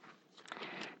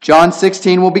John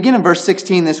 16, we'll begin in verse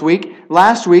 16 this week.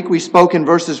 Last week we spoke in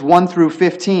verses 5 through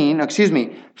 15.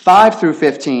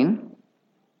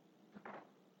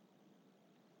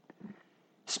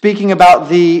 Speaking about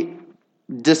the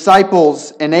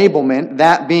disciples' enablement,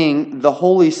 that being the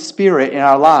Holy Spirit in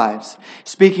our lives.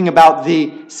 Speaking about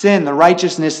the sin, the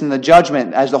righteousness, and the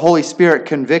judgment as the Holy Spirit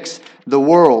convicts the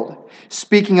world.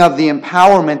 Speaking of the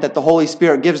empowerment that the Holy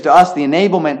Spirit gives to us, the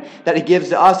enablement that He gives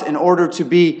to us in order to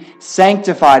be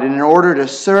sanctified and in order to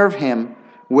serve Him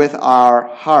with our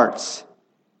hearts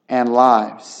and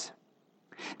lives.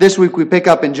 This week we pick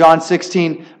up in John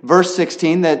 16, verse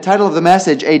 16, the title of the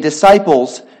message, A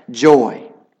Disciple's Joy.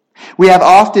 We have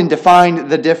often defined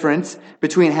the difference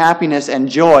between happiness and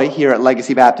joy here at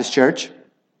Legacy Baptist Church.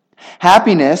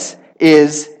 Happiness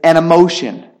is an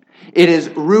emotion. It is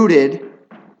rooted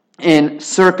in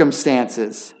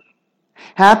circumstances.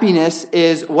 Happiness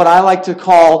is what I like to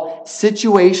call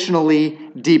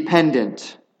situationally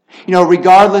dependent.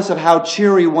 Regardless of how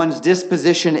cheery one's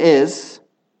disposition is,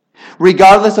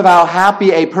 regardless of how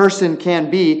happy a person can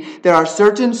be, there are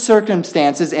certain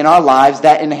circumstances in our lives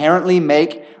that inherently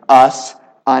make us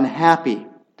unhappy.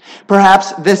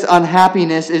 Perhaps this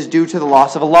unhappiness is due to the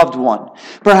loss of a loved one.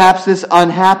 Perhaps this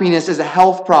unhappiness is a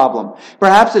health problem.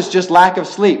 Perhaps it's just lack of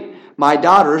sleep. My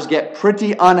daughters get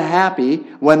pretty unhappy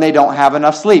when they don't have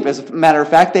enough sleep. As a matter of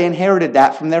fact, they inherited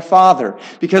that from their father,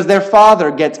 because their father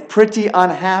gets pretty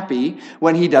unhappy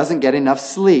when he doesn't get enough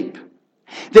sleep.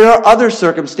 There are other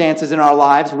circumstances in our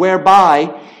lives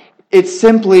whereby it's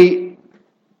simply,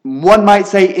 one might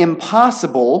say,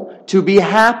 impossible to be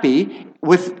happy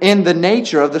within the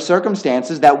nature of the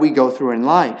circumstances that we go through in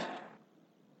life.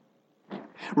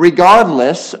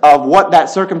 Regardless of what that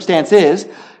circumstance is,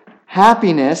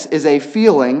 happiness is a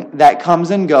feeling that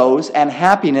comes and goes, and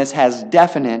happiness has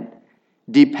definite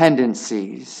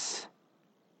dependencies.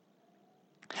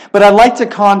 But I'd like to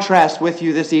contrast with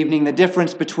you this evening the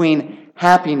difference between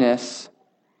happiness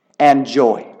and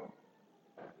joy.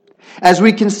 As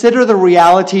we consider the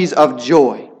realities of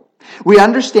joy, we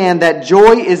understand that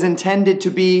joy is intended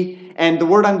to be, and the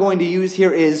word I'm going to use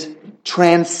here is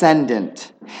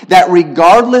transcendent. That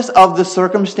regardless of the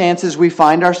circumstances we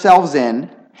find ourselves in,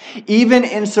 even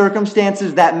in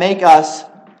circumstances that make us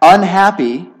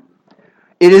unhappy,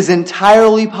 it is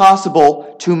entirely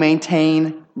possible to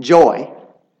maintain joy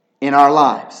in our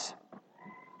lives.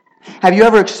 Have you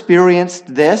ever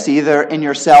experienced this, either in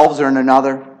yourselves or in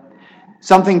another?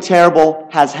 Something terrible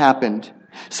has happened.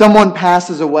 Someone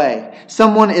passes away.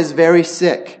 Someone is very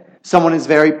sick. Someone is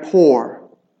very poor.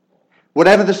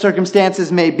 Whatever the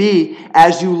circumstances may be,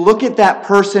 as you look at that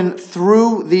person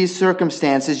through these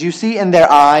circumstances, you see in their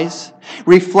eyes,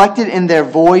 reflected in their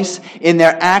voice, in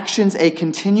their actions, a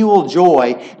continual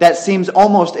joy that seems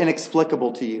almost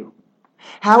inexplicable to you.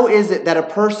 How is it that a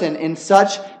person in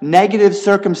such negative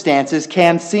circumstances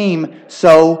can seem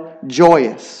so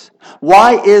joyous?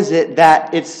 Why is it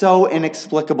that it's so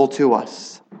inexplicable to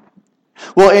us?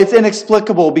 Well, it's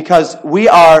inexplicable because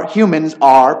humans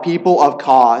are people of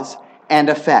cause and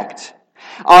effect.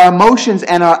 Our emotions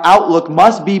and our outlook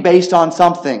must be based on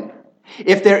something.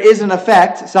 If there is an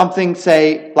effect, something,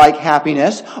 say, like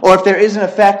happiness, or if there is an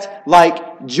effect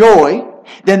like joy,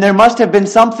 then there must have been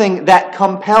something that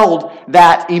compelled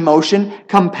that emotion,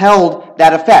 compelled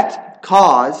that effect.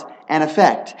 Cause and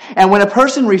effect. And when a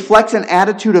person reflects an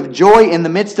attitude of joy in the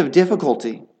midst of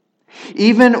difficulty,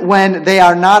 even when they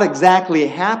are not exactly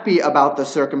happy about the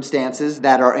circumstances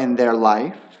that are in their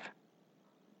life,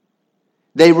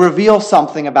 they reveal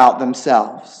something about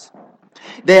themselves.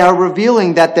 They are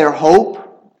revealing that their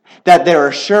hope, that their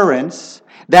assurance,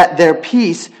 that their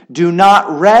peace do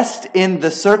not rest in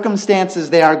the circumstances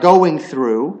they are going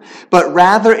through, but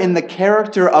rather in the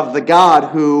character of the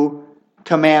God who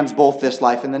commands both this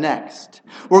life and the next.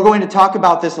 We're going to talk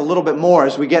about this a little bit more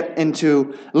as we get a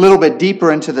little bit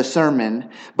deeper into the sermon.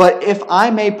 But if I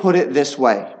may put it this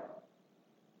way,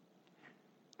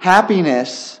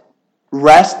 happiness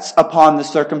rests upon the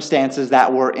circumstances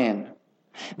that we're in.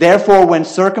 Therefore, when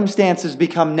circumstances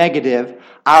become negative,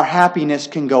 our happiness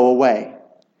can go away.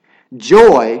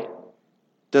 Joy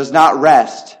does not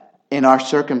rest in our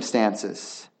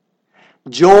circumstances.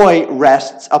 Joy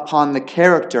rests upon the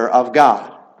character of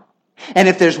God. And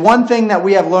if there's one thing that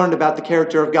we have learned about the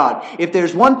character of God, if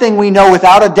there's one thing we know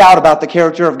without a doubt about the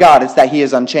character of God, it's that He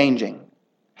is unchanging.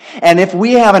 And if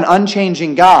we have an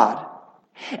unchanging God,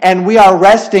 and we are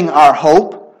resting our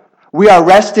hope, we are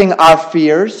resting our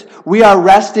fears, we are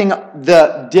resting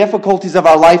the difficulties of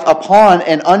our life upon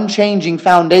an unchanging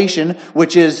foundation,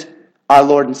 which is our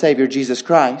Lord and Savior, Jesus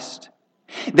Christ,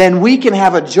 then we can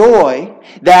have a joy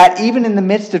that even in the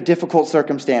midst of difficult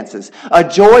circumstances, a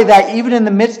joy that even in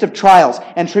the midst of trials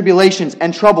and tribulations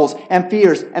and troubles and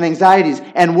fears and anxieties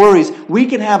and worries, we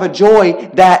can have a joy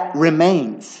that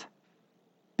remains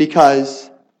because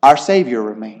our Savior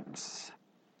remains.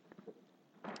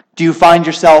 Do you find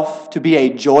yourself to be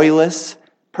a joyless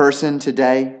person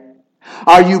today?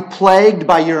 Are you plagued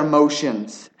by your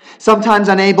emotions? Sometimes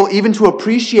unable even to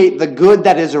appreciate the good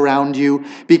that is around you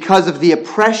because of the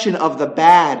oppression of the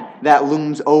bad that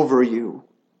looms over you.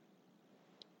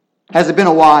 Has it been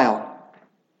a while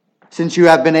since you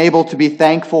have been able to be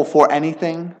thankful for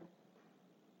anything,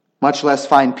 much less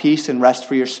find peace and rest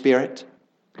for your spirit?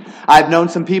 I've known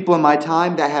some people in my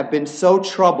time that have been so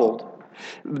troubled.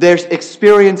 Their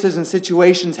experiences and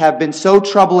situations have been so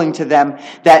troubling to them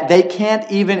that they can't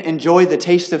even enjoy the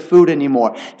taste of food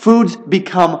anymore. Foods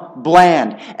become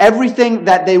bland. Everything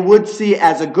that they would see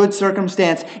as a good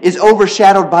circumstance is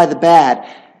overshadowed by the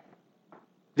bad.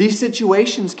 These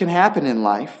situations can happen in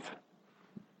life.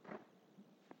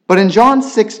 But in John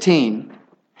 16,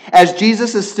 as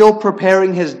Jesus is still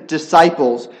preparing his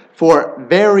disciples for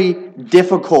very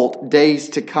difficult days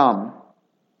to come,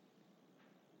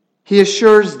 he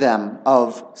assures them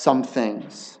of some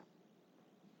things.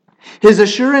 His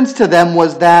assurance to them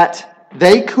was that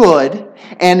they could,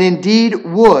 and indeed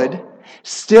would,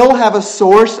 still have a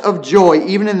source of joy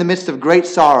even in the midst of great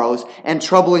sorrows and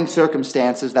troubling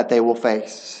circumstances that they will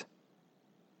face.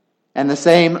 And the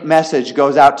same message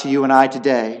goes out to you and I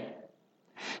today.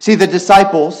 See, the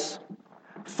disciples,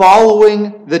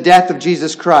 following the death of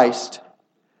Jesus Christ,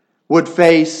 would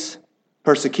face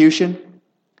persecution,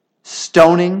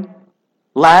 stoning,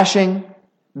 lashing,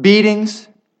 beatings,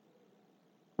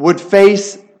 would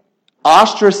face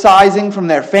ostracizing from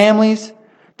their families.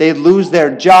 They'd lose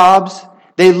their jobs.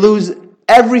 They'd lose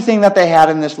everything that they had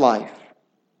in this life.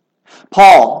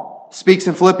 Paul speaks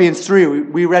in Philippians 3,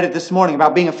 we read it this morning,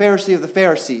 about being a Pharisee of the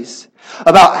Pharisees,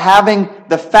 about having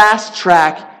the fast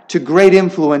track to great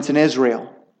influence in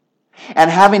Israel, and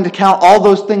having to count all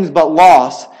those things but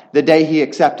loss the day he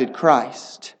accepted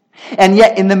Christ. And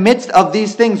yet in the midst of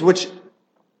these things, which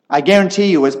I guarantee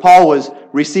you, as Paul was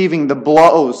receiving the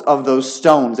blows of those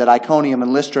stones at Iconium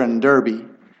and Lystra and Derbe,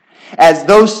 as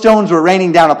those stones were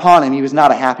raining down upon him, he was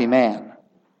not a happy man.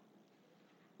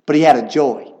 But he had a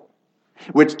joy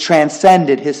which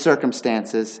transcended his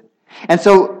circumstances. And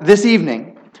so this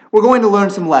evening, we're going to learn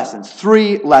some lessons.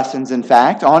 3 lessons, in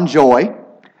fact, on joy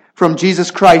from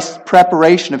Jesus Christ's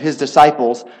preparation of his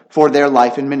disciples for their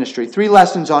life and ministry. 3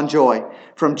 lessons on joy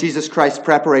from Jesus Christ's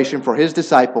preparation for his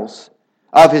disciples,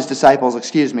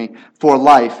 for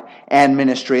life and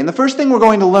ministry. And the first thing we're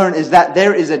going to learn is that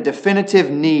there is a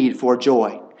definitive need for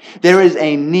joy. There is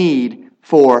a need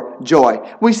for joy.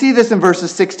 We see this in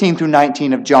verses 16 through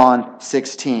 19 of John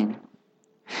 16.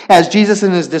 As Jesus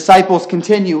and his disciples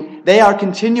continue, they are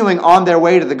continuing on their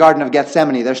way to the Garden of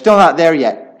Gethsemane. They're still not there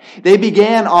yet. They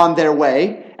began on their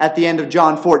way at the end of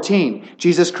John 14.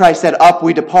 Jesus Christ said, "Up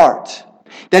we depart."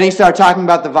 Then he started talking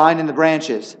about the vine and the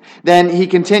branches. Then he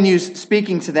continues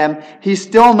speaking to them. He's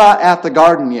still not at the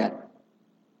garden yet.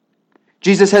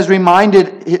 Jesus has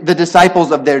reminded the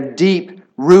disciples of their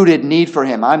deep-rooted need for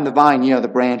him. I'm the vine, ye are the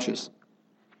branches.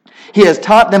 He has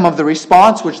taught them of the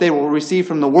response which they will receive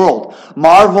from the world.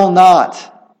 Marvel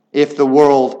not if the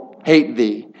world hate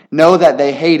thee. Know that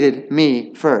they hated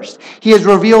me first. He has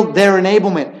revealed their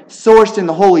enablement, sourced in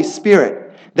the Holy Spirit,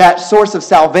 that source of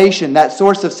salvation, that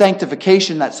source of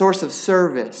sanctification, that source of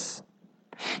service.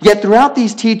 Yet throughout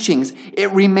these teachings,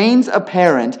 it remains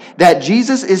apparent that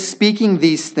Jesus is speaking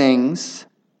these things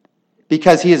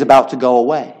because he is about to go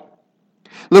away.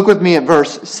 Look with me at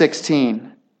verse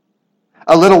 16.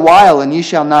 A little while, and ye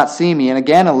shall not see me, and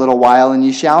again a little while, and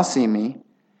ye shall see me,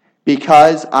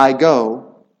 because I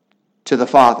go to the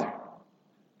Father.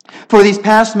 For these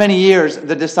past many years,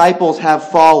 the disciples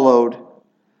have followed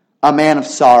a man of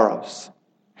sorrows.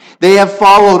 They have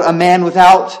followed a man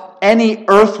without any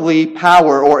earthly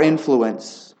power or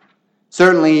influence.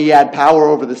 Certainly he had power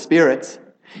over the spirits.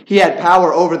 He had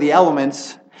power over the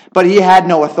elements, but he had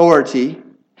no authority.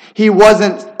 He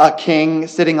wasn't a king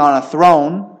sitting on a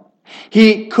throne.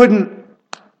 He couldn't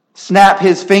snap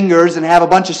his fingers and have a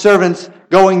bunch of servants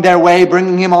going their way,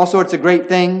 bringing him all sorts of great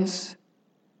things.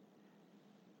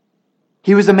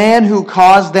 He was a man who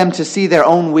caused them to see their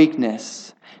own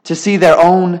weakness, to see their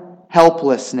own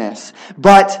helplessness.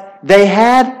 But they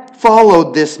had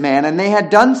followed this man, and they had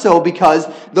done so because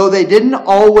though they didn't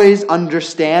always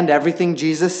understand everything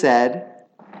Jesus said,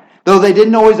 though they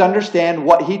didn't always understand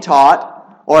what he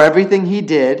taught or everything he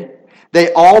did,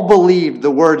 They all believed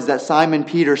the words that Simon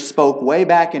Peter spoke way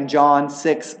back in John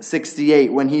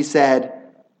 6:68 when he said,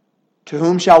 "To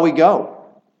whom shall we go?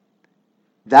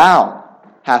 Thou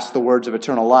hast the words of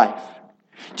eternal life."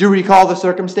 Do you recall the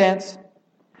circumstance?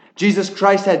 Jesus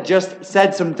Christ had just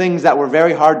said some things that were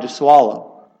very hard to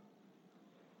swallow.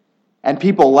 And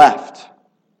people left.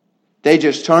 They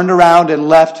just turned around and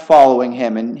left following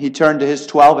him. And he turned to his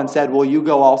 12 and said, "Will you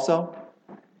go also?"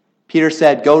 Peter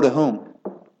said, "Go to whom?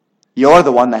 You're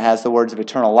the one that has the words of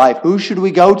eternal life. Who should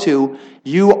we go to?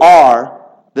 You are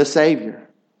the Savior."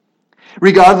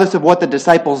 Regardless of what the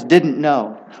disciples didn't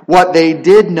know, what they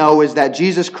did know is that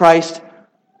Jesus Christ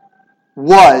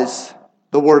was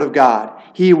the Word of God.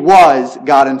 He was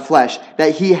God in flesh.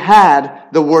 That he had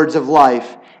the words of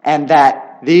life, and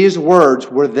that these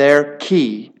words were their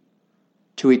key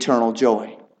to eternal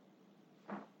joy.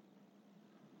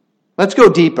 Let's go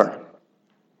deeper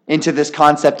into this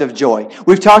concept of joy.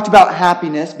 We've talked about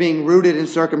happiness being rooted in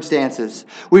circumstances.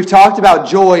 We've talked about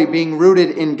joy being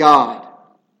rooted in God.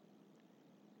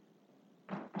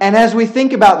 And as we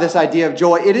think about this idea of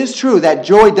joy, it is true that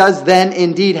joy does then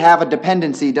indeed have a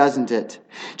dependency, doesn't it?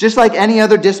 Just like any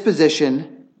other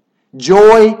disposition,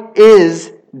 joy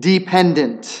is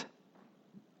dependent.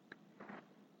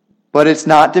 But it's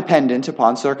not dependent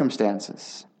upon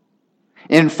circumstances.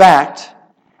 In fact,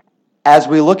 as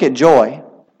we look at joy,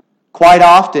 quite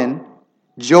often,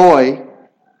 joy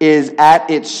is at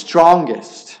its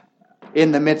strongest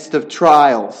in the midst of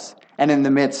trials and in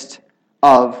the midst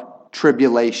of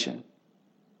tribulation.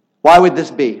 Why would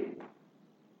this be?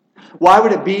 Why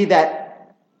would it be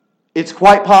that it's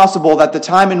quite possible that the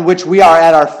time in which we are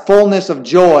at our fullness of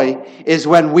joy is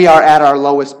when we are at our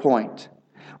lowest point?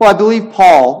 Well, I believe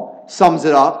Paul sums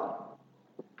it up.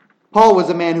 Paul was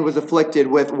a man who was afflicted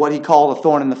with what he called a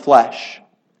thorn in the flesh.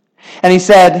 And he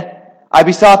said, "I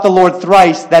besought the Lord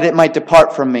thrice that it might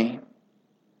depart from me."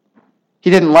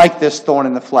 He didn't like this thorn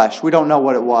in the flesh. We don't know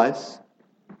what it was.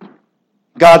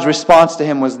 God's response to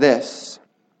him was this: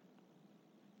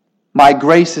 "My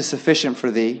grace is sufficient for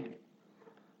thee,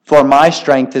 for my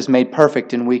strength is made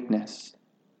perfect in weakness."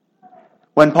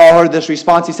 When Paul heard this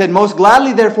response, he said, "Most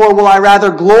gladly, therefore, will I rather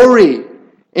glory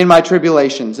in my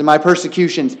tribulations, in my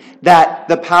persecutions, that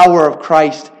the power of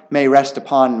Christ may rest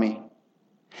upon me."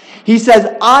 He says,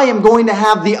 "I am going to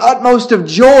have the utmost of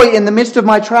joy in the midst of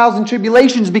my trials and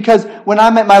tribulations, because when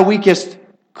I'm at my weakest,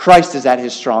 Christ is at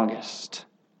his strongest."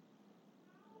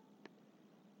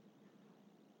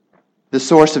 The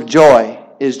source of joy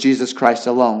is Jesus Christ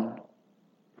alone.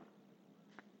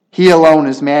 He alone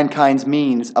is mankind's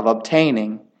means of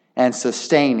obtaining and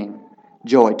sustaining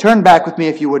joy. Turn back with me,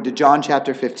 if you would, to John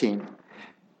chapter 15.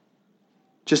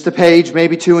 Just a page,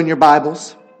 maybe two in your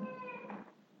Bibles.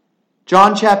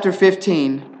 John chapter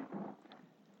 15.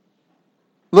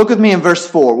 Look with me in verse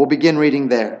 4. We'll begin reading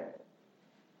there.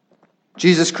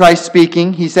 Jesus Christ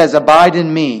speaking, he says, "Abide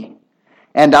in me,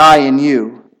 and I in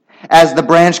you. As the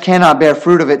branch cannot bear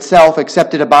fruit of itself,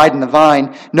 except it abide in the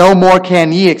vine, no more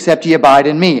can ye, except ye abide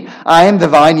in me. I am the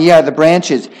vine, ye are the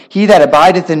branches. He that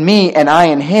abideth in me, and I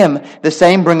in him, the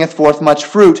same bringeth forth much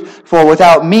fruit. For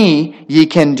without me ye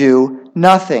can do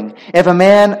nothing. If a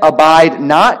man abide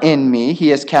not in me,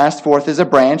 he is cast forth as a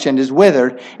branch, and is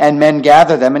withered, and men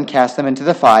gather them and cast them into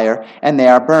the fire, and they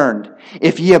are burned.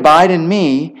 If ye abide in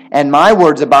me, and my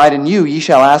words abide in you, ye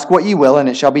shall ask what ye will, and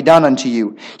it shall be done unto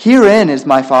you. Herein is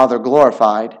my Father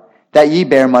glorified, that ye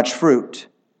bear much fruit.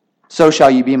 So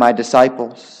shall ye be my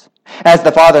disciples. As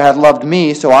the Father hath loved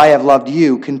me, so I have loved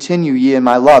you. Continue ye in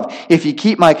my love. If ye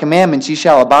keep my commandments, ye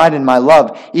shall abide in my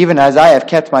love, even as I have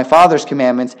kept my Father's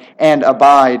commandments, and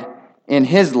abide in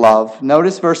his love."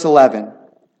 Notice verse 11.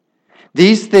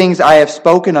 "These things I have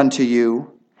spoken unto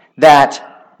you, that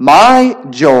my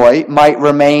joy might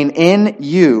remain in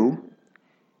you,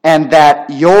 and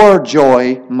that your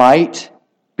joy might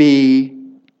be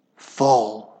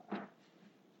full."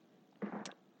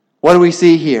 What do we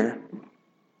see here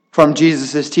from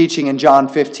Jesus' teaching in John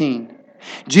 15?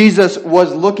 Jesus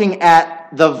was looking at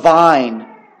the vine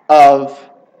of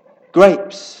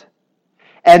grapes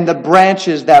and the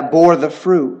branches that bore the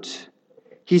fruit.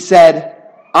 He said,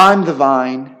 "I'm the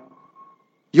vine,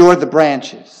 you're the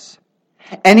branches.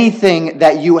 Anything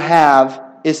that you have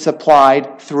is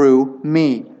supplied through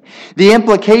me." The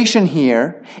implication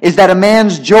here is that a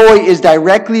man's joy is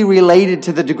directly related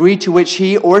to the degree to which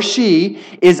he or she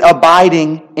is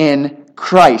abiding in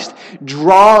Christ,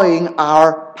 drawing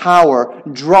our power,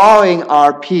 drawing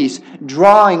our peace,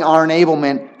 drawing our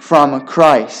enablement from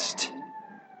Christ.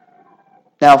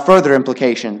 Now, further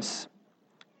implications.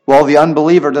 Well, the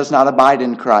unbeliever does not abide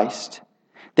in Christ.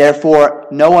 Therefore,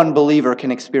 no unbeliever can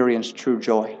experience true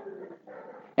joy.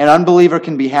 An unbeliever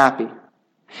can be happy.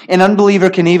 An unbeliever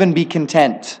can even be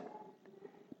content.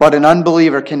 But an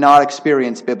unbeliever cannot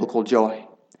experience biblical joy,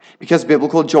 because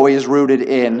biblical joy is rooted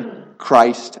in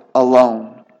Christ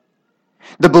alone.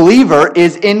 The believer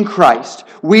is in Christ.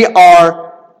 We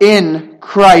are in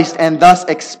Christ and thus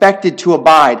expected to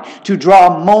abide, to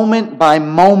draw moment by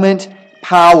moment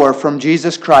power from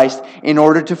Jesus Christ in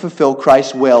order to fulfill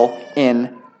Christ's will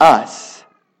in us.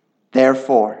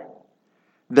 Therefore,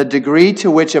 the degree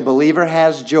to which a believer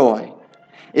has joy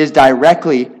is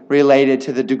directly related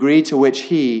to the degree to which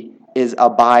he is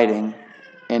abiding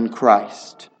in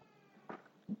Christ.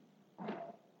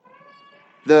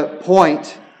 The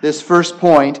point, this first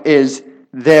point, is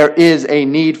there is a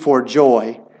need for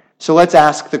joy. So let's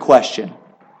ask the question,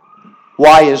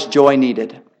 why is joy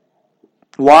needed?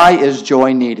 Why is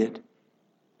joy needed?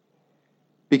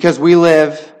 Because we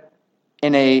live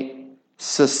in a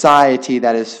society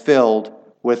that is filled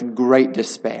with great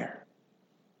despair.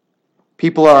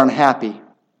 People are unhappy.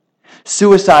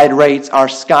 Suicide rates are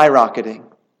skyrocketing.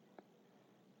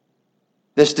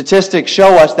 The statistics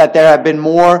show us that there have been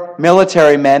more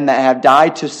military men that have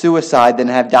died to suicide than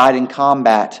have died in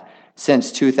combat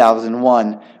since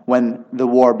 2001, when the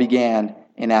war began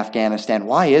in Afghanistan.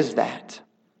 Why is that?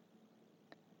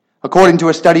 According to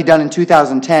a study done in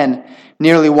 2010,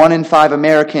 nearly 1 in 5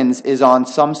 Americans is on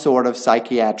some sort of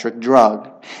psychiatric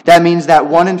drug. That means that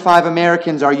 1 in 5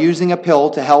 Americans are using a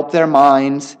pill to help their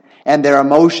minds and their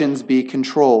emotions be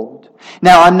controlled.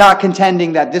 Now, I'm not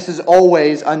contending that this is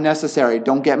always unnecessary.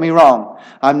 Don't get me wrong.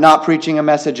 I'm not preaching a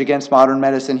message against modern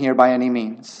medicine here by any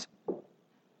means.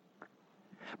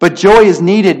 But joy is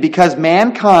needed because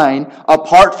mankind,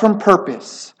 apart from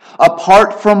purpose,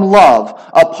 apart from love,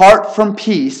 apart from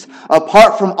peace,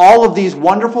 apart from all of these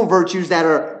wonderful virtues that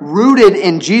are rooted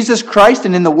in Jesus Christ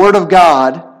and in the Word of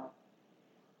God,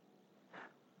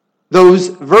 those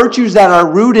virtues that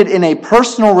are rooted in a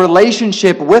personal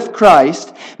relationship with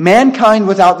Christ, mankind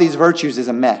without these virtues is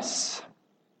a mess.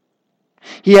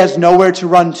 He has nowhere to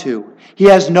run to. He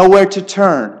has nowhere to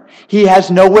turn. He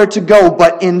has nowhere to go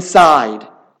but inside.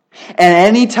 And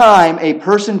anytime a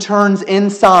person turns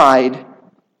inside,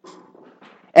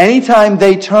 anytime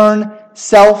they turn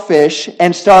selfish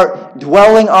and start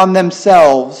dwelling on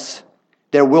themselves,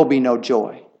 there will be no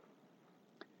joy.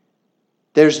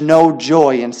 There's no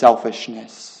joy in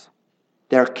selfishness.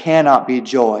 There cannot be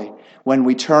joy when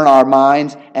we turn our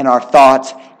minds and our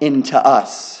thoughts into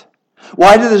us.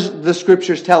 Why do the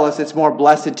Scriptures tell us it's more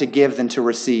blessed to give than to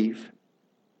receive?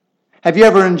 Have you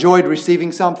ever enjoyed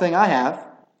receiving something? I have.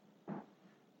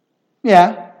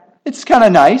 Yeah, it's kind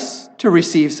of nice to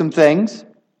receive some things.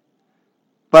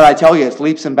 But I tell you, it's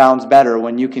leaps and bounds better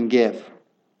when you can give.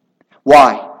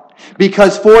 Why?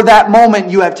 Because for that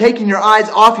moment, you have taken your eyes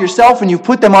off yourself and you've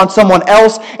put them on someone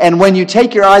else. And when you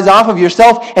take your eyes off of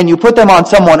yourself and you put them on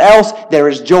someone else, there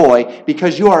is joy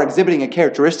because you are exhibiting a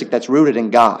characteristic that's rooted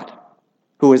in God,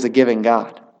 who is a giving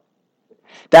God.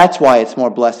 That's why it's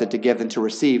more blessed to give than to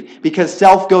receive, because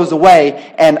self goes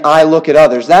away and I look at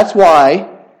others. That's why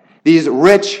these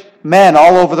rich men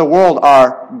all over the world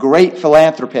are great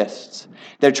philanthropists.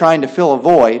 They're trying to fill a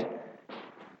void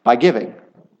by giving.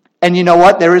 And you know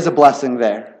what? There is a blessing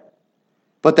there.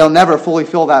 But they'll never fully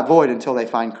fill that void until they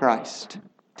find Christ.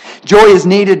 Joy is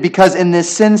needed because in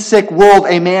this sin-sick world,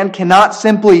 a man cannot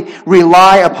simply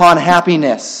rely upon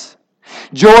happiness.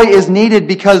 Joy is needed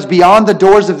because beyond the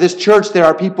doors of this church, there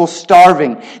are people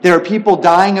starving. There are people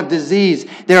dying of disease.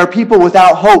 There are people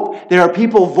without hope. There are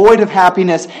people void of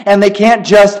happiness. And they can't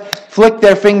just flick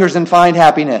their fingers and find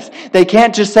happiness. They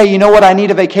can't just say, you know what, I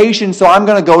need a vacation, so I'm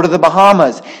going to go to the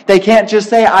Bahamas. They can't just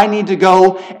say, I need to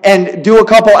go and do a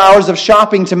couple hours of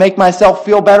shopping to make myself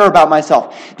feel better about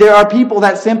myself. There are people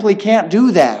that simply can't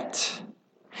do that.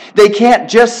 They can't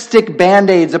just stick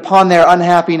Band-Aids upon their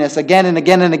unhappiness again and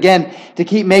again and again to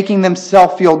keep making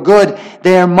themselves feel good.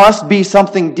 There must be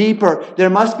something deeper. There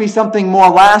must be something more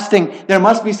lasting. There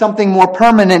must be something more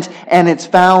permanent, and it's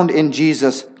found in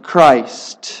Jesus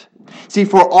Christ. See,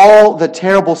 for all the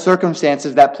terrible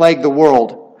circumstances that plague the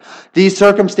world, these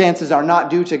circumstances are not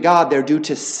due to God, they're due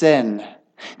to sin.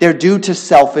 They're due to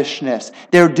selfishness.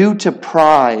 They're due to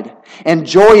pride. And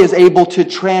joy is able to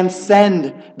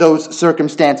transcend those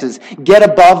circumstances, get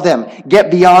above them, get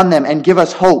beyond them, and give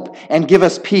us hope and give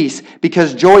us peace,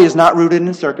 because joy is not rooted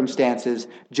in circumstances.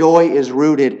 Joy is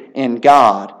rooted in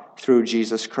God through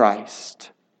Jesus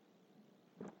Christ.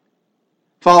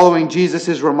 Following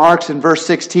Jesus' remarks in verse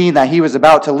 16 that he was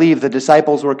about to leave, the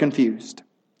disciples were confused.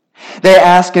 They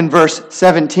ask in verse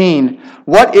 17,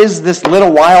 what is this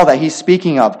little while that he's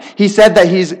speaking of? He said that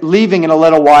he's leaving in a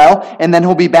little while, and then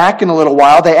he'll be back in a little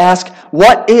while. They ask,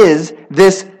 what is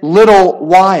this little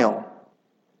while?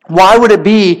 Why would it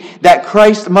be that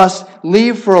Christ must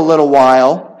leave for a little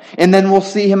while, and then we'll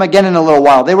see him again in a little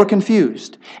while? They were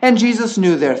confused. And Jesus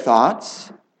knew their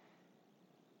thoughts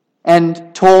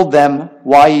and told them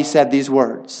why he said these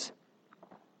words.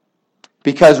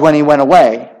 Because when he went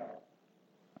away,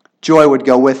 joy would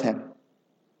go with him.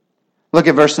 Look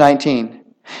at verse 19.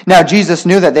 Now Jesus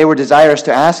knew that they were desirous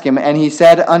to ask him, and he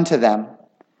said unto them,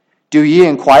 do ye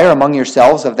inquire among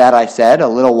yourselves of that I said, a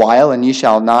little while, and ye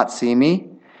shall not see me,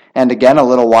 and again a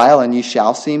little while, and ye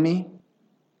shall see me?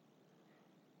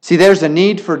 See, there's a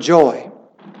need for joy.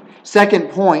 Second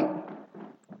point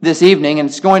this evening, and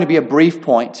it's going to be a brief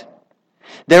point.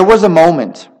 There was a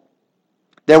moment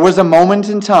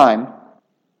in time,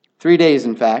 3 days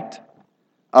in fact,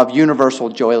 of universal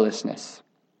joylessness.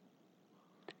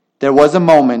 There was a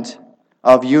moment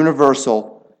of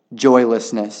universal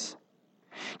joylessness.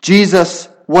 Jesus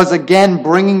was again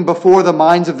bringing before the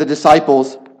minds of the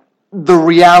disciples the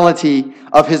reality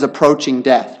of his approaching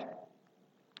death.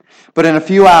 But in a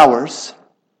few hours,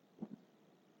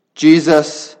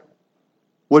 Jesus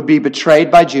would be betrayed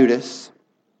by Judas.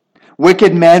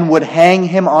 Wicked men would hang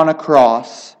him on a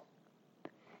cross.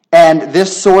 And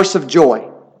this source of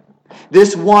joy,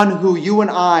 this one who you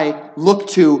and I look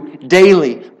to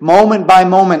daily, moment by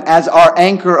moment, as our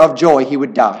anchor of joy, he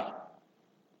would die.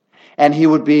 And he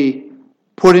would be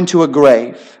put into a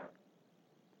grave,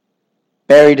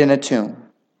 buried in a tomb.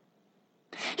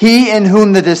 He in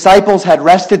whom the disciples had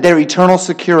rested their eternal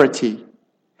security,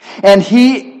 and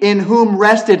he in whom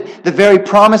rested the very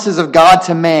promises of God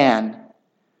to man,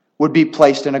 would be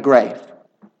placed in a grave.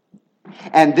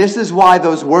 And this is why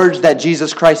those words that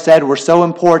Jesus Christ said were so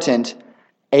important.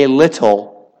 A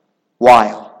little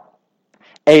while.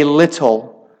 A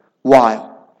little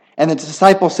while. And the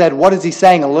disciples said, what is he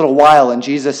saying, a little while? And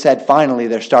Jesus said, finally,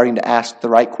 they're starting to ask the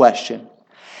right question.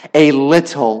 A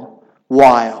little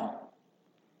while.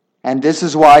 And this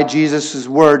is why Jesus'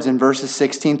 words in verses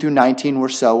 16 through 19 were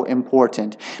so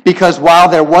important. Because while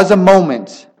there was a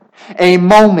moment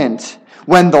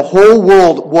when the whole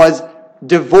world was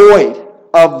devoid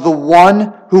of the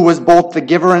one who was both the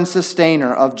giver and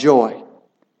sustainer of joy,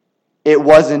 it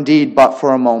was indeed but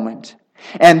for a moment.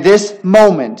 And this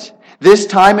moment, this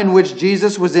time in which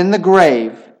Jesus was in the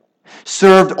grave,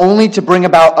 served only to bring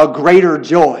about a greater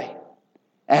joy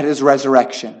at his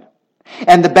resurrection.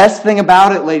 And the best thing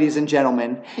about it, ladies and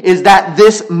gentlemen, is that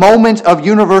this moment of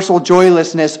universal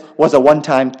joylessness was a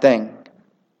one-time thing.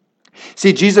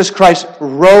 See, Jesus Christ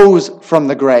rose from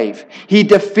the grave. He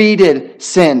defeated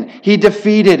sin. He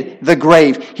defeated the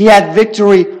grave. He had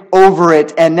victory over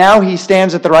it, and now he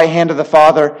stands at the right hand of the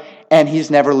Father, and he's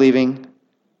never leaving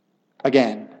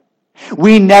again.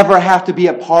 We never have to be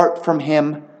apart from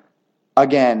him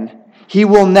again. He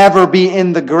will never be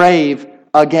in the grave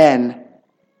again.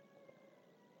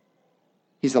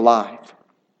 He's alive.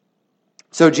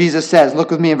 So Jesus says, look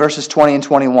with me in verses 20 and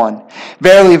 21.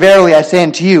 Verily, verily, I say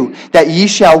unto you, that ye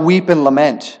shall weep and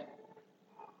lament.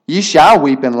 Ye shall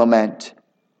weep and lament.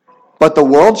 But the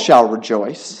world shall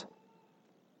rejoice.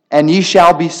 And ye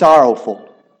shall be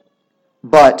sorrowful.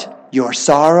 But your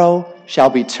sorrow shall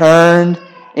be turned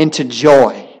into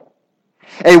joy.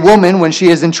 A woman, when she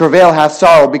is in travail, hath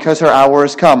sorrow, because her hour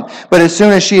is come. But as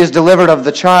soon as she is delivered of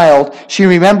the child, she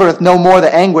remembereth no more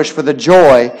the anguish for the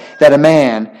joy that a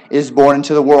man is born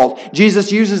into the world.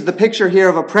 Jesus uses the picture here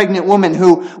of a pregnant woman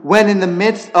who, when in the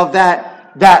midst of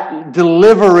that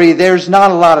delivery, there's not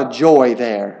a lot of joy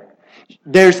there.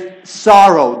 There's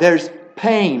sorrow, there's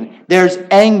pain, there's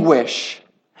anguish.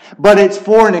 But it's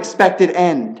for an expected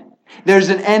end. There's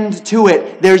an end to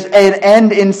it. There's an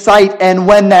end in sight. And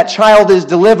when that child is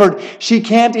delivered, she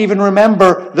can't even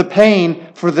remember the pain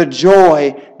for the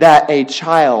joy that a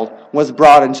child was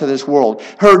brought into this world.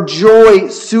 Her joy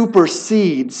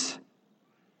supersedes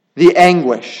the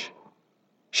anguish.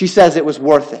 She says it was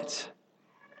worth it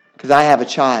because I have a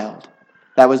child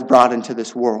that was brought into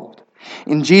this world.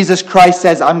 And Jesus Christ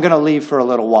says, I'm going to leave for a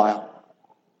little while.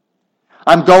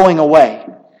 I'm going away.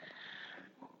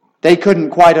 They couldn't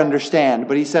quite understand,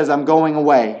 but he says, I'm going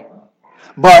away.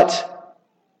 But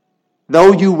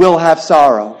though you will have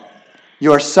sorrow,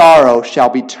 your sorrow shall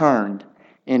be turned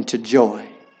into joy.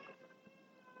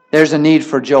 There's a need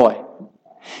for joy.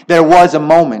 There was a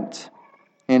moment,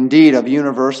 indeed, of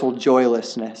universal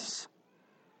joylessness.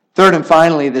 Third and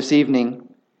finally this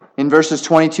evening, in verses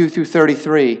 22 through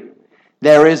 33,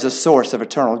 there is a source of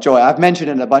eternal joy. I've mentioned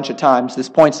it a bunch of times. This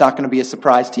point's not going to be a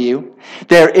surprise to you.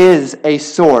 There is a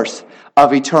source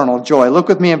of eternal joy. Look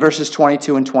with me in verses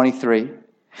 22 and 23.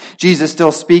 Jesus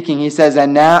still speaking, he says,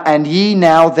 And ye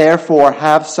now therefore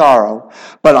have sorrow,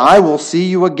 but I will see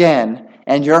you again,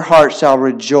 and your heart shall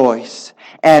rejoice,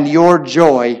 and your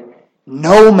joy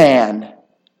no man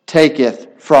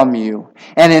taketh from you.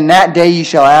 And in that day ye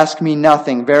shall ask me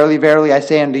nothing. Verily, verily, I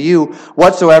say unto you,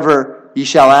 whatsoever ye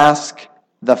shall ask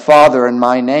the Father in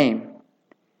my name,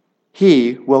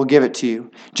 he will give it to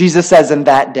you. Jesus says in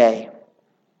that day,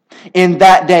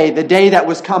 the day that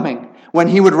was coming, when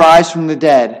he would rise from the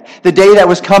dead, the day that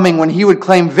was coming when he would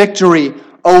claim victory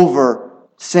over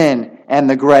sin and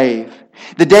the grave,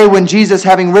 the day when Jesus,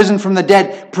 having risen from the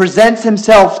dead, presents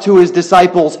himself to his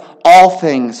disciples, all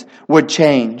things would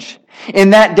change.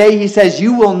 In that day, he says,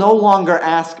 you will no longer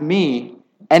ask me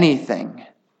anything.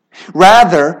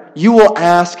 Rather, you will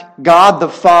ask God the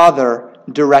Father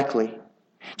directly.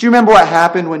 Do you remember what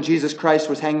happened when Jesus Christ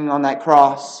was hanging on that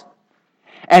cross?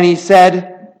 And he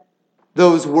said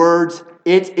those words,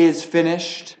 "It is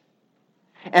finished."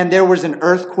 And there was an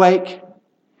earthquake.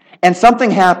 And something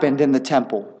happened in the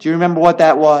temple. Do you remember what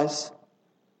that was?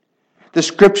 The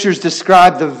scriptures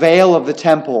describe the veil of the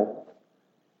temple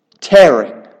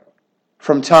tearing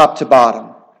from top to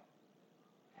bottom,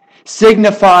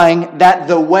 signifying that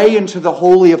the way into the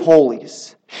Holy of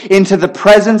Holies, into the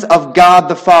presence of God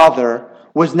the Father,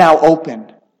 was now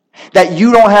open. That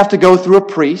you don't have to go through a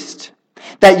priest,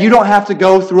 that you don't have to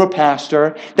go through a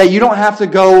pastor, that you don't have to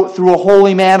go through a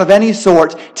holy man of any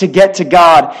sort to get to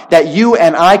God, that you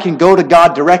and I can go to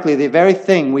God directly, the very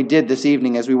thing we did this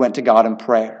evening as we went to God in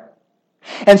prayer.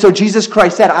 And so Jesus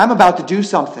Christ said, I'm about to do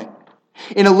something.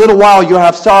 In a little while you'll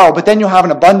have sorrow, but then you'll have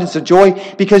an abundance of joy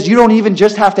because you don't even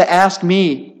just have to ask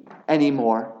me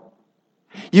anymore.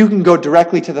 You can go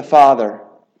directly to the Father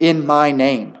in my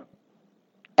name,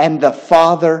 and the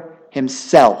Father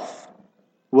himself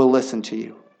will listen to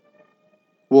you,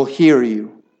 will hear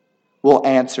you, will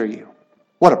answer you.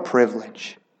 What a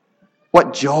privilege.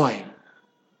 What joy.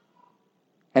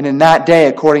 And in that day,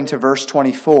 according to verse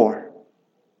 24,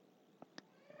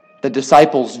 the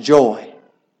disciples' joy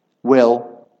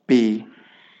will be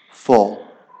full.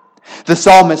 The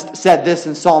psalmist said this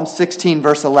in Psalm 16,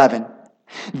 verse 11.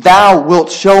 Thou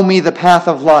wilt show me the path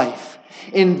of life.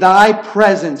 In thy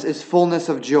presence is fullness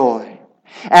of joy.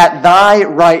 At thy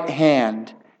right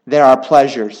hand there are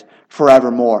pleasures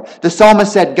forevermore. The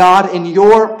psalmist said, God, in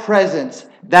your presence,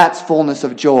 that's fullness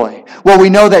of joy. Well,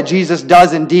 we know that Jesus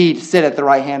does indeed sit at the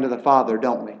right hand of the Father,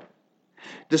 don't we?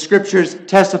 The scriptures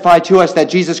testify to us that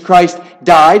Jesus Christ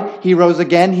died, he rose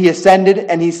again, he ascended,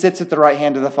 and he sits at the right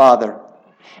hand of the Father.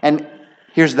 And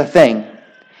here's the thing.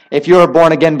 If you're a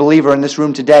born-again believer in this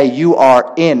room today, you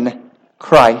are in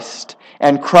Christ,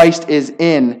 and Christ is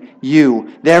in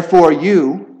you. Therefore,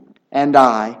 you and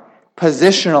I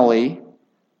positionally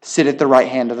sit at the right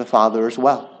hand of the Father as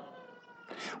well.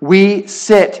 We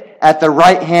sit at the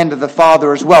right hand of the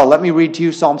Father as well. Let me read to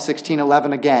you Psalm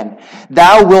 16:11 again.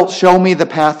 Thou wilt show me the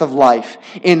path of life.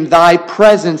 In thy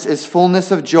presence is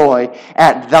fullness of joy.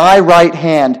 At thy right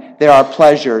hand there are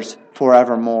pleasures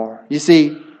forevermore. You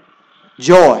see,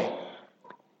 joy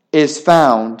is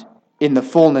found in the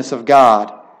fullness of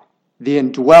God, the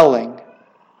indwelling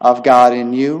of God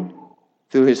in you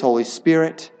through his Holy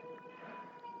Spirit,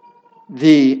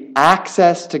 the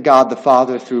access to God the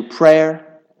Father through prayer,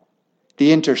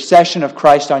 the intercession of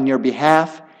Christ on your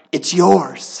behalf. It's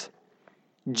yours.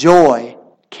 Joy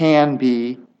can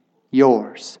be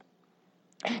yours.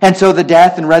 And so the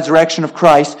death and resurrection of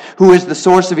Christ, who is the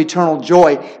source of eternal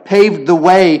joy, paved the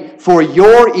way for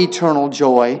your eternal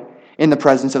joy in the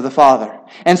presence of the Father.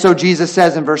 And so Jesus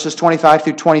says in verses 25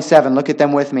 through 27, look at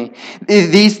them with me.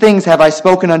 These things have I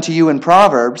spoken unto you in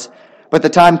Proverbs, but the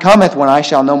time cometh when I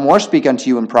shall no more speak unto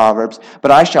you in Proverbs,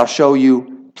 but I shall show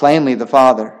you plainly the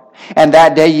Father. And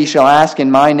that day ye shall ask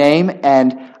in my name,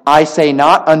 and I say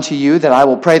not unto you that I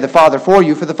will pray the Father for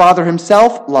you, for the Father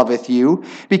himself loveth you,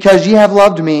 because ye have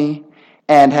loved me,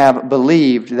 and have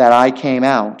believed that I came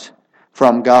out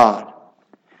from God.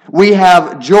 We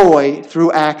have joy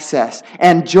through access,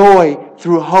 and joy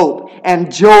through hope,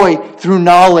 and joy through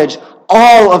knowledge.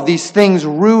 All of these things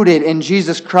rooted in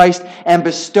Jesus Christ and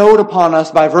bestowed upon us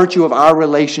by virtue of our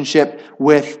relationship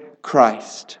with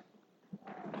Christ.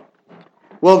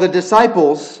 Well, the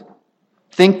disciples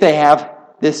think they have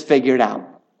this figured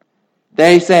out.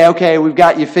 They say, okay, we've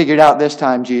got you figured out this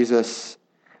time, Jesus.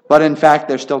 But in fact,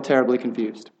 they're still terribly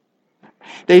confused.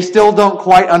 They still don't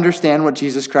quite understand what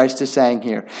Jesus Christ is saying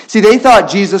here. See, they thought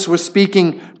Jesus was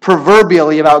speaking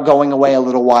proverbially about going away a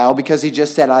little while because he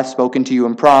just said, I've spoken to you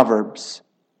in Proverbs.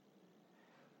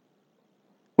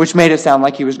 Which made it sound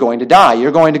like he was going to die.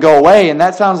 You're going to go away, and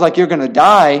that sounds like you're going to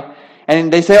die.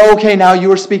 And they say, okay, now you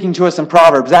were speaking to us in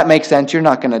Proverbs. That makes sense. You're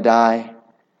not going to die.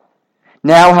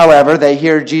 Now, however, they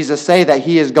hear Jesus say that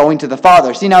he is going to the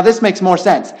Father. See, now this makes more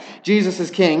sense. Jesus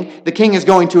is king. The king is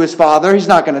going to his Father. He's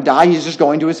not going to die. He's just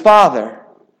going to his Father.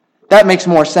 That makes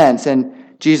more sense.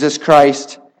 And Jesus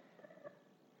Christ,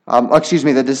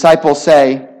 the disciples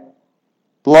say,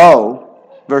 Lo,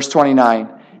 verse 29,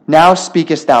 now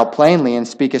speakest thou plainly, and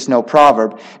speakest no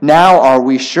proverb. Now are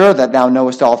we sure that thou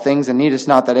knowest all things, and needest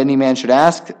not that any man should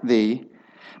ask thee.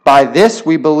 By this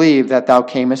we believe that thou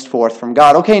camest forth from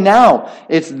God. Okay, now,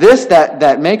 it's this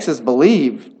that makes us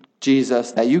believe,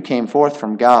 Jesus, that you came forth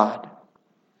from God,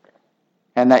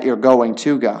 and that you're going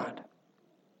to God.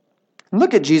 And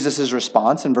look at Jesus'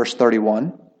 response in verse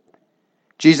 31.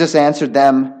 Jesus answered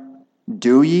them,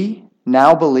 Do ye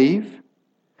now believe?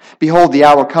 Behold, the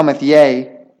hour cometh,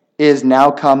 yea, is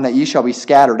now come, that ye shall be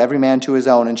scattered, every man to his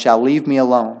own, and shall leave me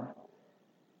alone.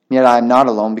 Yet I am not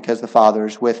alone, because the Father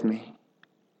is with me.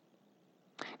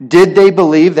 Did they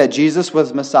believe that Jesus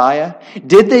was Messiah?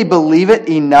 Did they believe it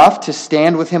enough to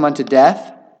stand with him unto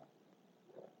death?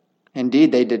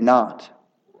 Indeed, they did not.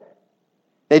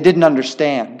 They didn't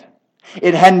understand.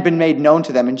 It hadn't been made known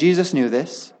to them, and Jesus knew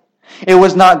this. It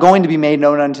was not going to be made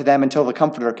known unto them until the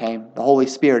Comforter came, the Holy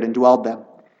Spirit, and dwelled them,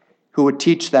 who would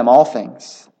teach them all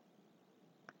things.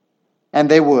 And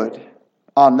they would,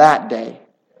 on that day,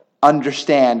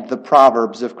 understand the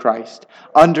proverbs of Christ,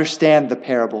 understand the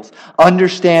parables,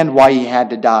 understand why he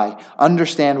had to die,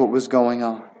 understand what was going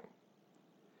on.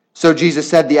 So Jesus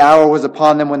said the hour was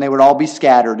upon them when they would all be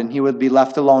scattered and he would be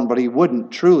left alone, but he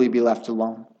wouldn't truly be left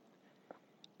alone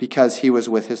because he was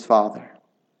with his Father.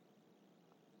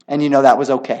 And that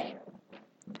was okay,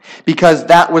 because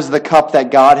that was the cup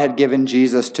that God had given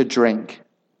Jesus to drink.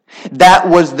 That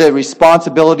was the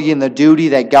responsibility and the duty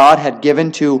that God had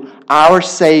given to our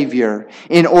Savior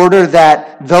in order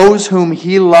that those whom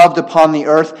he loved upon the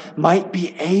earth might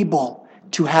be able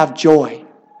to have joy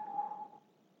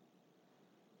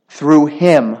through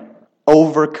him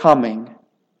overcoming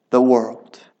the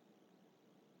world.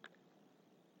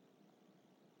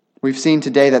 We've seen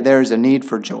today that there is a need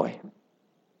for joy.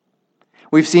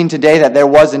 We've seen today that there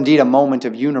was indeed a moment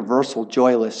of universal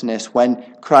joylessness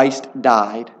when Christ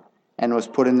died and was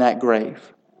put in that grave.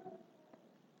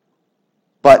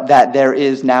 But that there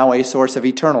is now a source of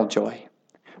eternal joy.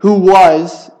 Who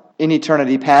was in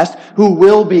eternity past, who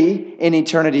will be in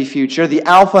eternity future, the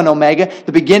Alpha and Omega,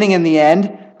 the beginning and the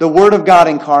end, the Word of God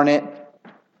incarnate,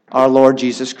 our Lord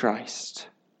Jesus Christ.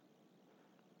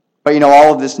 But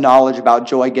all of this knowledge about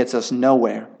joy gets us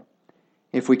nowhere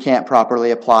if we can't properly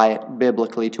apply it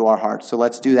biblically to our hearts. So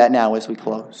let's do that now as we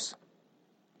close.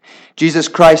 Jesus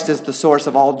Christ is the source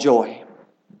of all joy.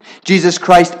 Jesus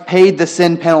Christ paid the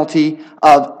sin penalty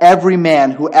of every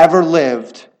man who ever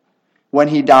lived when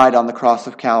he died on the cross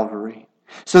of Calvary,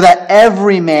 so that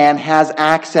every man has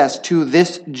access to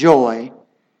this joy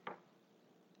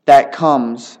that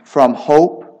comes from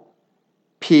hope,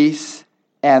 peace,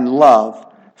 and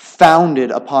love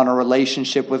founded upon a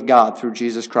relationship with God through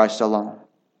Jesus Christ alone.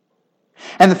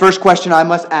 And the first question I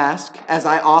must ask, as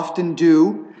I often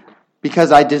do,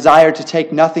 because I desire to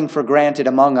take nothing for granted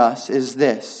among us, is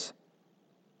this: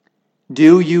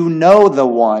 do you know the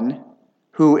one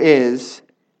who is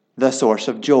the source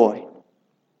of joy?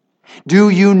 Do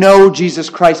you know Jesus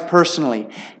Christ personally?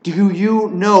 Do you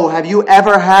know, have you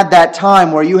ever had that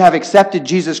time where you have accepted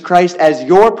Jesus Christ as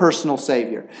your personal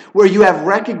Savior? Where you have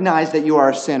recognized that you are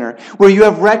a sinner? Where you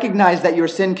have recognized that your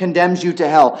sin condemns you to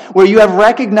hell? Where you have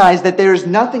recognized that there is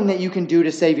nothing that you can do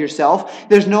to save yourself?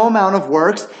 There's no amount of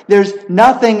works. There's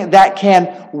nothing that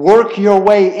can work your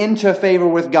way into favor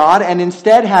with God, and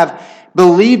instead have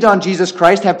believed on Jesus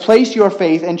Christ, have placed your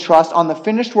faith and trust on the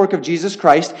finished work of Jesus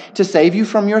Christ to save you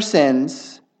from your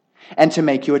sins and to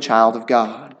make you a child of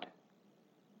God.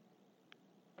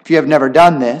 If you have never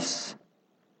done this,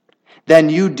 then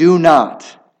you do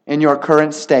not, in your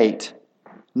current state,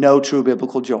 know true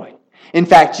biblical joy. In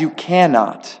fact, you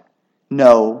cannot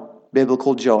know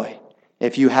biblical joy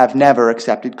if you have never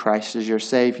accepted Christ as your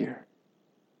Savior.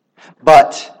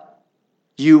 But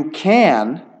you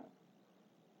can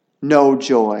know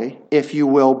joy if you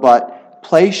will but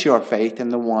place your faith in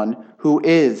the one who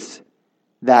is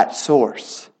that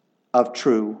source of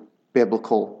true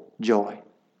biblical joy.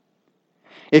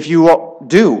 If you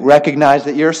do recognize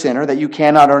that you're a sinner, that you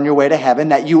cannot earn your way to heaven,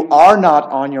 that you are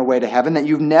not on your way to heaven, that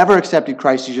you've never accepted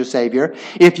Christ as your Savior,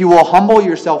 if you will humble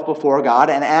yourself before God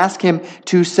and ask Him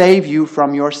to save you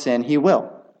from your sin, He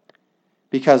will.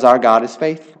 Because our God is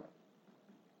faithful.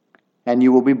 And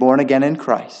you will be born again in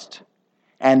Christ,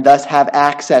 and thus have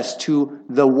access to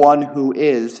the one who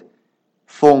is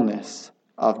fullness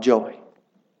of joy.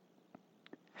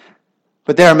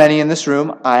 But there are many in this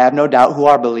room, I have no doubt, who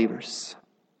are believers,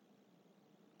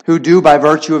 who do, by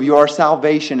virtue of your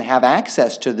salvation, have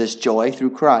access to this joy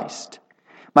through Christ.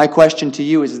 My question to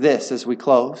you is this as we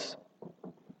close.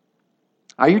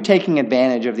 Are you taking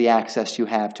advantage of the access you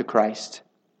have to Christ?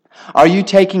 Are you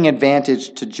taking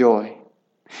advantage to joy?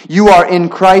 You are in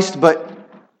Christ, but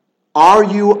are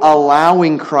you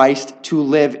allowing Christ to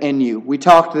live in you? We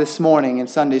talked this morning in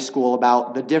Sunday school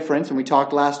about the difference, and we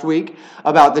talked last week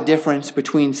about the difference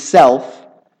between self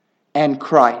and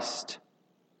Christ.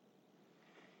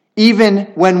 Even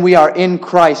when we are in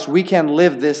Christ, we can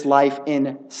live this life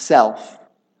in self.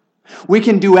 We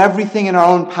can do everything in our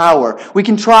own power. We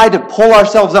can try to pull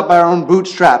ourselves up by our own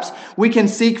bootstraps. We can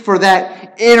seek for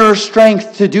that inner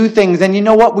strength to do things. And you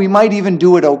know what? We might even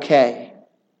do it okay.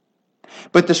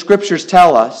 But the Scriptures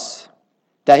tell us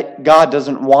that God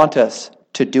doesn't want us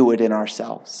to do it in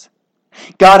ourselves.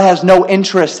 God has no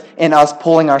interest in us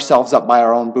pulling ourselves up by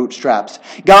our own bootstraps.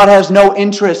 God has no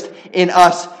interest in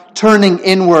us turning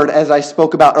inward, as I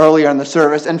spoke about earlier in the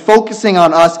service, and focusing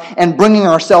on us and bringing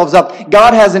ourselves up.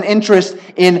 God has an interest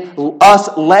in us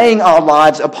laying our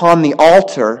lives upon the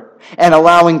altar and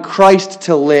allowing Christ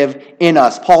to live in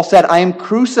us. Paul said, I am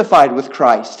crucified with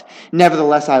Christ.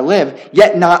 Nevertheless I live,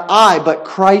 yet not I, but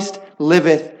Christ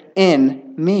liveth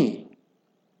in me.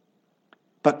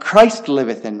 But Christ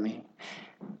liveth in me.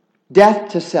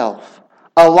 Death to self,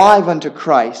 alive unto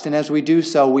Christ. And as we do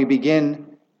so, we begin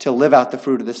to live out the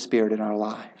fruit of the Spirit in our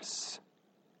lives.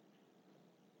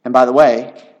 And by the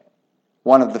way,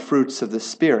 one of the fruits of the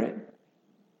Spirit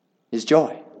is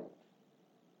joy.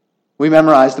 We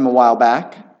memorized them a while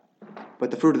back,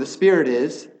 but the fruit of the Spirit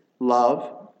is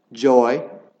love, joy,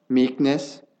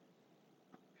 meekness,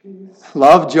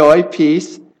 love, joy,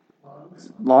 peace,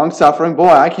 long-suffering. Boy,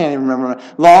 I can't even remember.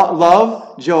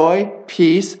 Love, joy,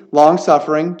 peace,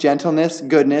 long-suffering, gentleness,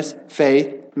 goodness,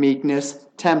 faith, meekness,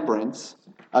 temperance.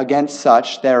 Against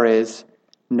such there is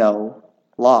no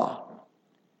law.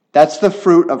 That's the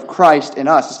fruit of Christ in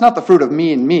us. It's not the fruit of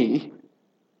me and me.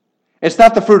 It's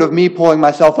not the fruit of me pulling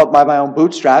myself up by my own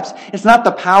bootstraps. It's not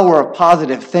the power of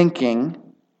positive thinking.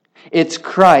 It's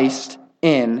Christ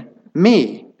in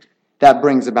me that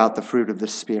brings about the fruit of the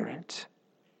Spirit.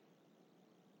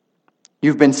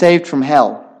 You've been saved from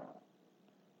hell,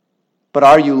 but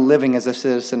are you living as a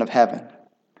citizen of heaven?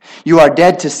 You are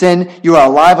dead to sin. You are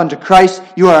alive unto Christ.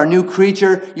 You are a new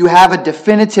creature. You have a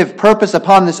definitive purpose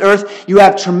upon this earth. You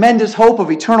have tremendous hope of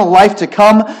eternal life to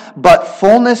come, but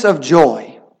fullness of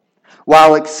joy,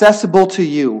 while accessible to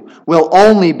you, will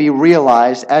only be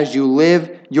realized as you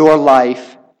live your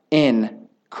life in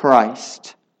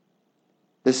Christ.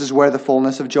 This is where the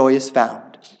fullness of joy is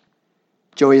found.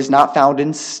 Joy is not found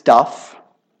in stuff.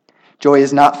 Joy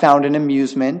is not found in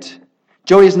amusement.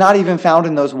 Joy is not even found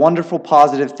in those wonderful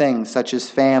positive things such as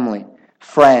family,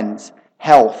 friends,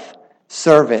 health,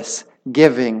 service,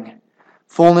 giving.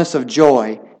 Fullness of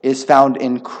joy is found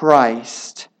in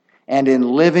Christ and in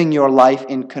living your life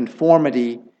in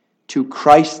conformity to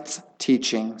Christ's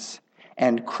teachings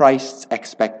and Christ's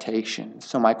expectations.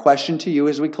 So my question to you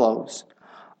as we close,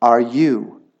 are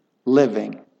you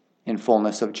living in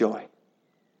fullness of joy?